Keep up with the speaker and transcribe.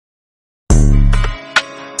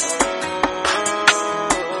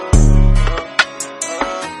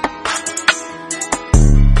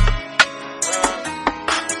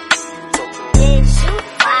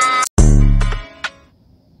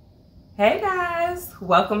guys,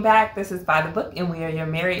 welcome back. This is By the Book and we are your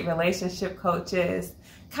married relationship coaches.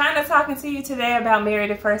 Kind of talking to you today about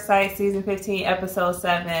Married at First Sight season 15 episode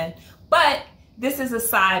 7, but this is a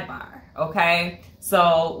sidebar, okay?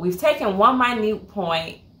 So we've taken one minute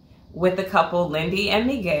point with the couple Lindy and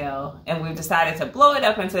Miguel, and we've decided to blow it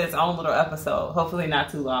up into its own little episode. Hopefully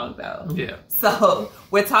not too long though. Yeah. So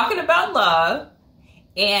we're talking about love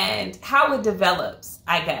and how it develops,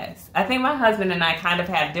 I guess. I think my husband and I kind of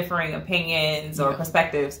have differing opinions or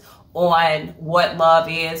perspectives on what love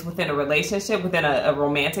is within a relationship, within a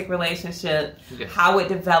romantic relationship, how it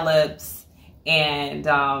develops, and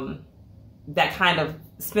that kind of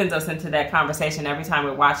spins us into that conversation every time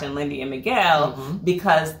we're watching Lindy and Miguel,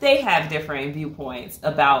 because they have differing viewpoints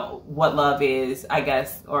about what love is, I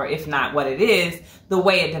guess, or if not what it is, the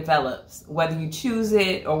way it develops, whether you choose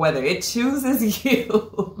it or whether it chooses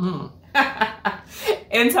you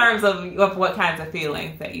in terms of what kinds of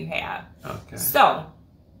feelings that you have. Okay. So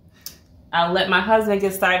I'll let my husband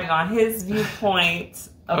get started on his viewpoint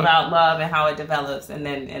about love and how it develops, and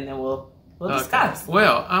then we'll discuss.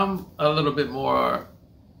 Well, I'm a little bit more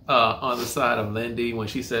on the side of Lindy when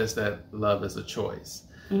she says that love is a choice.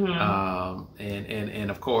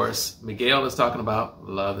 And of course, Miguel is talking about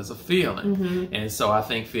love is a feeling. And so I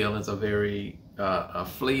think feelings are very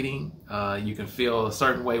fleeting. You can feel a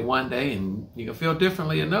certain way one day and you can feel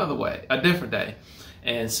differently another way, a different day.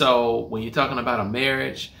 And so when you're talking about a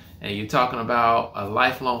marriage and you're talking about a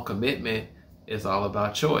lifelong commitment, it's all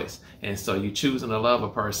about choice. And so you're choosing to love a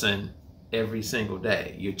person every single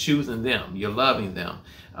day. You're choosing them. You're loving them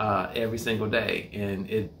every single day. And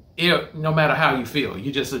it no matter how you feel,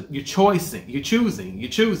 you're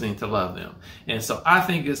choosing to love them. And so I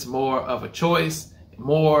think it's more of a choice,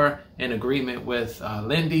 more in agreement with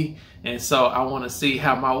Lindy. And so I want to see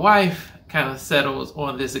how my wife kind of settles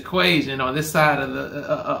on this equation, on this side of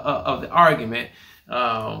the argument.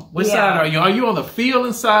 Which side are you? Are you on the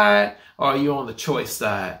feeling side or are you on the choice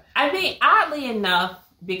side? I mean, oddly enough,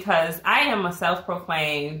 because I am a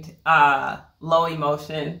self-proclaimed low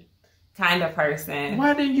emotion kind of person.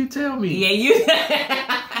 Why didn't you tell me? Yeah, you.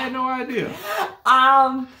 I had no idea.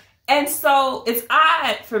 And so it's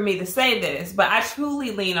odd for me to say this, but I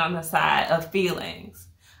truly lean on the side of feelings.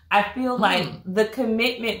 I feel like the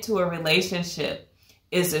commitment to a relationship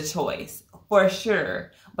is a choice, for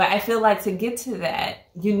sure. But I feel like to get to that,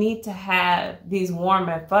 you need to have these warm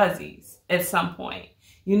and fuzzies at some point.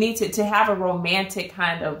 You need to have a romantic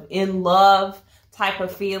kind of in love type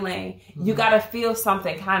of feeling. You got to feel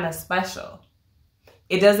something kind of special.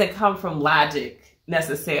 It doesn't come from logic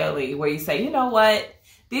necessarily, where you say, you know what,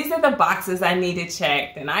 these are the boxes I needed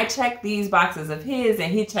checked, and I checked these boxes of his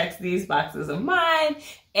and he checks these boxes of mine,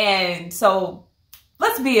 and so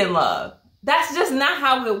let's be in love. That's just not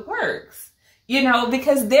how it works, you know,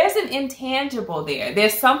 because there's an intangible there.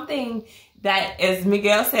 There's something that, as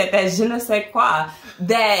Miguel said, that je ne sais quoi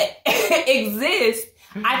that exists,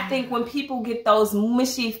 I think, when people get those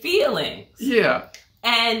mushy feelings. Yeah.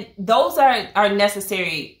 And those are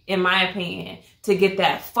necessary, in my opinion, to get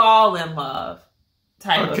that fall in love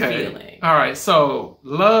type of feeling. All right. So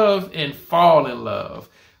love and fall in love.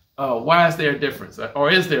 Why is there a difference? Or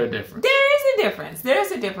is there a difference? There is a difference. There's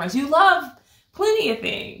a difference. You love plenty of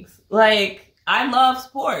things. Like, I love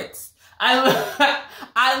sports. I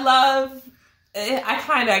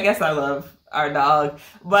guess I love our dog,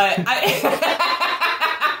 but in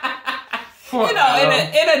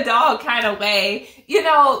a dog kind of way, you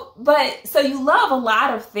know, but so you love a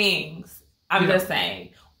lot of things, I'm just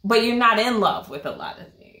saying, but you're not in love with a lot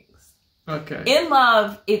of things. Okay. In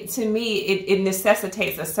love, to me, it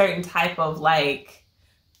necessitates a certain type of, like,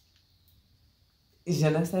 je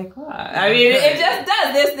ne sais quoi. I mean, it just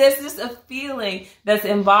does. There's just a feeling that's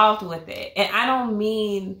involved with it. And I don't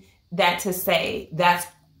mean that to say that's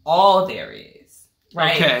all there is,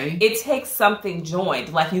 right? Okay. It takes something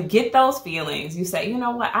joined. Like, you get those feelings. You say, you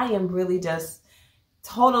know what? I am really just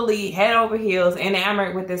totally head over heels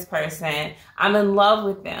enamored with this person. I'm in love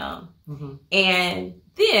with them. And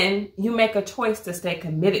then you make a choice to stay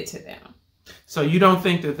committed to them. So you don't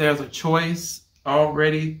think that there's a choice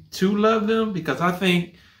already to love them? Because I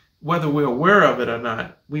think whether we're aware of it or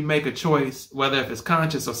not, we make a choice, whether if it's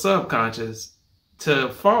conscious or subconscious, to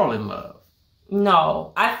fall in love.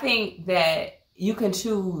 No, I think that you can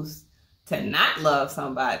choose to not love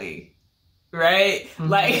somebody, right?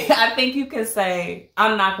 Like, I think you can say,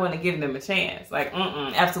 I'm not going to give them a chance. Like,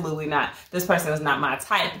 absolutely not. This person is not my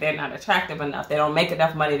type. They're not attractive enough. They don't make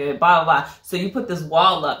enough money to blah, blah, blah. So you put this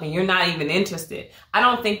wall up and you're not even interested. I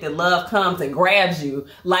don't think that love comes and grabs you,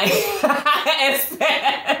 like, and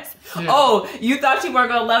says, Yeah. Oh, you thought you weren't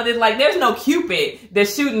going to love this? Like, there's no Cupid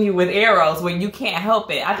that's shooting you with arrows when you can't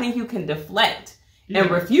help it. I think you can deflect and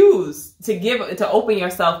refuse to open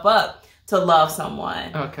yourself up to love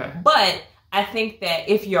someone. Okay. But I think that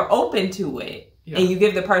if you're open to it and you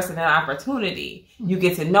give the person an opportunity, you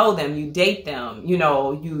get to know them, you date them, you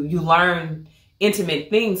know, you learn intimate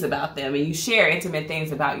things about them and you share intimate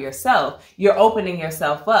things about yourself. You're opening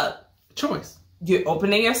yourself up. Choice. You're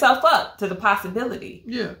opening yourself up to the possibility.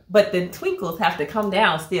 Yeah. But the twinkles have to come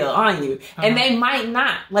down still on you. And they might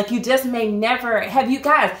not. Like, you just may never have. You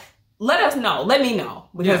guys, let us know. Let me know.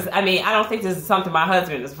 Because, I mean, I don't think this is something my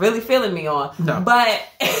husband is really feeling me on. No. But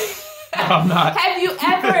I'm not. Have you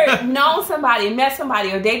ever known somebody, met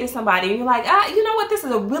somebody, or dated somebody, and you're like, you know what? This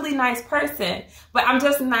is a really nice person, but I'm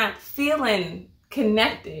just not feeling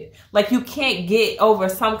connected. Like, you can't get over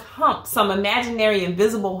some hump, some imaginary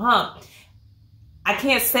invisible hump. I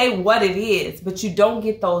can't say what it is, but you don't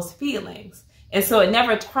get those feelings. And so it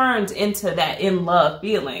never turns into that in love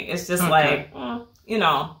feeling. It's just like, you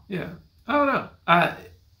know. Yeah. I don't know.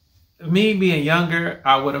 Me being younger,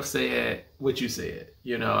 I would have said what you said.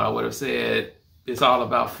 You know, I would have said it's all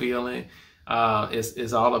about feeling.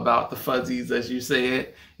 It's all about the fuzzies, as you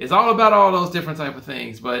said. It's all about all those different type of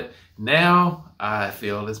things. But now I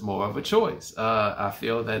feel it's more of a choice. I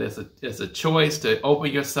feel that it's a choice to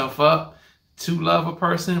open yourself up to love a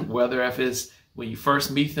person, whether if it's when you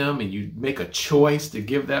first meet them and you make a choice to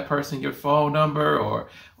give that person your phone number or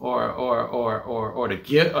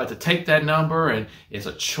to take that number, and it's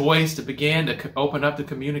a choice to begin to open up the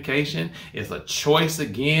communication. It's a choice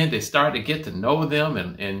again to start to get to know them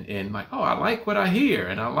and like, oh, I like what I hear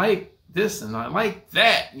and I like this and I like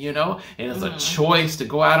that, you know, and it's a choice to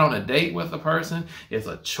go out on a date with a person. It's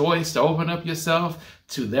a choice to open up yourself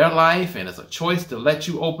to their life, and it's a choice to let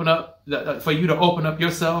you open up, for you to open up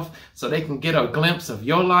yourself so they can get a glimpse of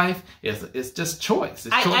your life. It's just choice.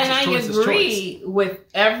 It's choice. I agree with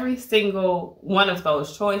every single one of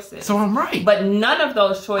those choices. So I'm right. But none of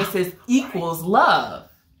those choices equals love.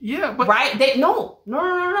 Yeah, but right? No.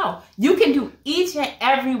 You can do each and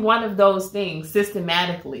every one of those things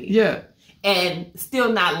systematically. Yeah. And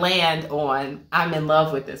still not land on I'm in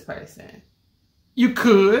love with this person. You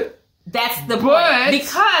could. That's the point.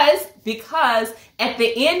 Because at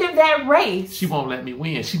the end of that race, she won't let me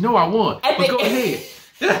win. She know I won. But go ahead.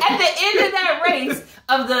 At the end of that race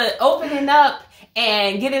of the opening up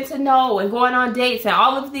and getting to know and going on dates and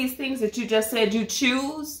all of these things that you just said you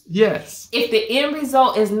choose. Yes. If the end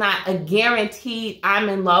result is not a guaranteed I'm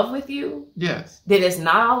in love with you. Yes. Then it's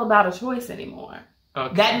not all about a choice anymore.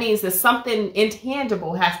 Okay. That means that something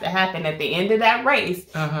intangible has to happen at the end of that race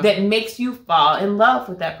that makes you fall in love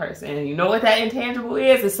with that person. And you know what that intangible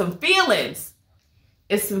is? It's some feelings.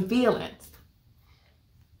 It's some feelings.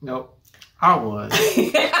 Nope. I won.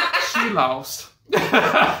 She lost. There's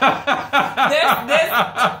got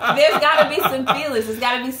to be some feelings. There's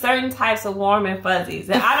got to be certain types of warm and fuzzies.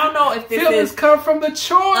 And I don't know if this feelings is come from the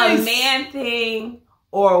choice, a man thing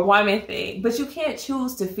or a woman thing, but you can't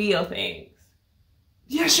choose to feel things.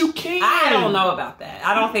 Yes, you can. I don't know about that.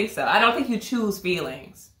 I don't think so. I don't think you choose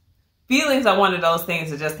feelings. Feelings are one of those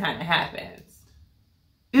things that just kind of happens.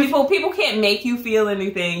 People can't make you feel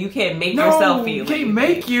anything. You can't make yourself feel anything. Can't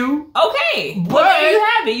make you. Okay, but there you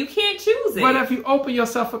have it. You can't choose it. But if you open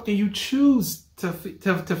yourself up, then you choose to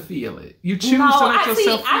feel it. You choose to let yourself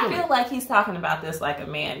feel it. I feel like he's talking about this like a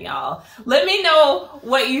man, y'all. Let me know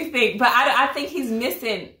what you think. But I think he's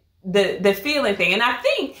missing the feeling thing. And I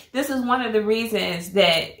think this is one of the reasons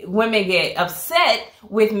that women get upset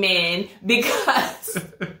with men because...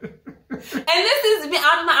 And this is,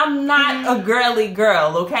 I'm not a girly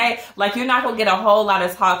girl, okay? Like, you're not going to get a whole lot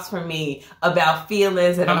of talks from me about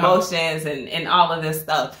feelings and emotions and all of this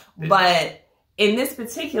stuff. But in this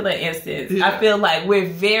particular instance, I feel like we're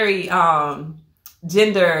very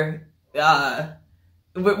gender...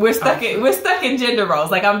 We're stuck in gender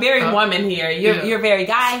roles. Like, I'm very woman here. You're very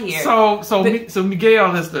guy here. So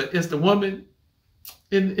Miguel is the woman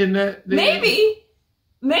in that.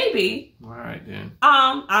 Maybe. All right then.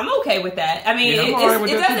 I'm okay with that. I mean, it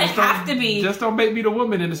doesn't have to be. Just don't make me the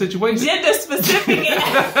woman in the situation. Gender specific in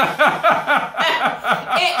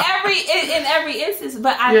every instance.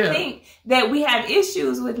 But I think that we have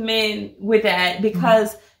issues with men with that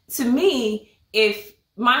because to me, if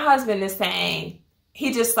my husband is saying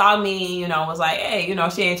he just saw me, was like, hey,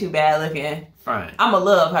 she ain't too bad looking. Fine. I'ma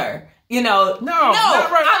love her. No, I'm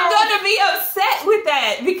gonna be upset with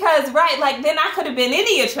that because, then I could have been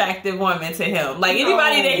any attractive woman to him. Like,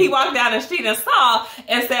 anybody that he walked down the street and saw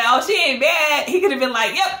and said, oh, she ain't bad, he could have been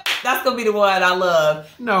like, yep, that's gonna be the one I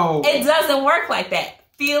love. No. It doesn't work like that.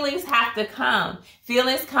 feelings have to come.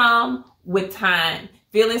 Feelings come with time.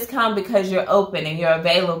 Feelings come because you're open and you're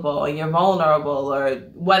available and you're vulnerable or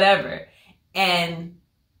whatever. And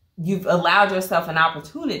you've allowed yourself an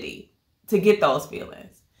opportunity to get those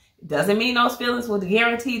feelings. It doesn't mean those feelings will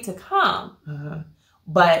guarantee to come,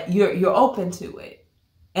 but you're open to it.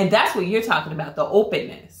 And that's what you're talking about, the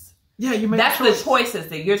openness. Yeah, you make That's the choices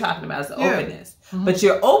that you're talking about, is the openness. Mm-hmm. But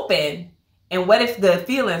you're open, and what if the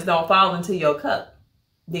feelings don't fall into your cup?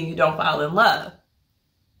 Then you don't fall in love.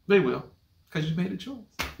 They will, because you made a choice.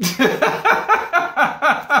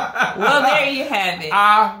 Well, there you have it.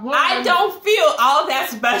 I don't feel all that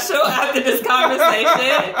special after this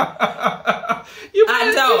conversation.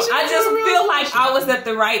 I don't. I just feel like I was at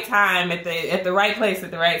the right time, at the right place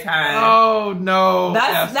at the right time. Oh no,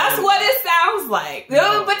 that's what it sounds like.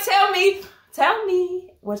 No. But tell me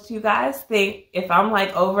what you guys think if I'm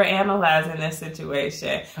like overanalyzing this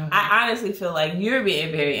situation. I honestly feel like you're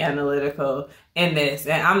being very analytical in this,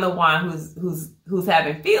 and I'm the one who's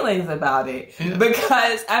having feelings about it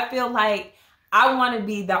because I feel like I want to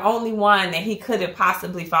be the only one that he could have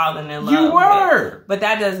possibly fallen in love You were. with. But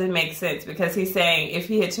that doesn't make sense because he's saying if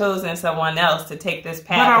he had chosen someone else to take this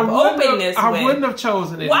path of openness I wouldn't have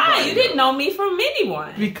chosen it. Why? You didn't know me from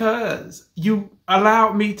anyone. Because you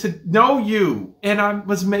allowed me to know you, and I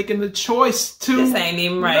was making the choice to this ain't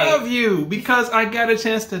even right. love you because I got a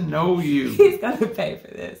chance to know you. He's going to pay for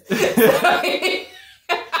this.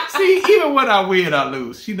 See, even when I win, I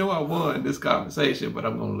lose. You know I won this conversation, but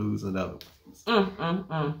I'm going to lose another one.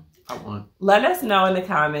 I won. Let us know in the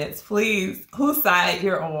comments, please, whose side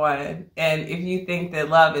you're on, and if you think that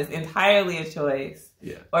love is entirely a choice,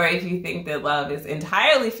 or if you think that love is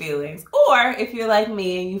entirely feelings, or if you're like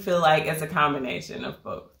me and you feel like it's a combination of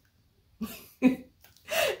both.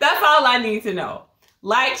 That's all I need to know.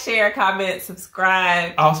 Like, share, comment,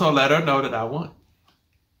 subscribe. Also, let her know that I won.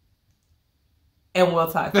 And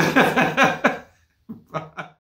we'll talk to you.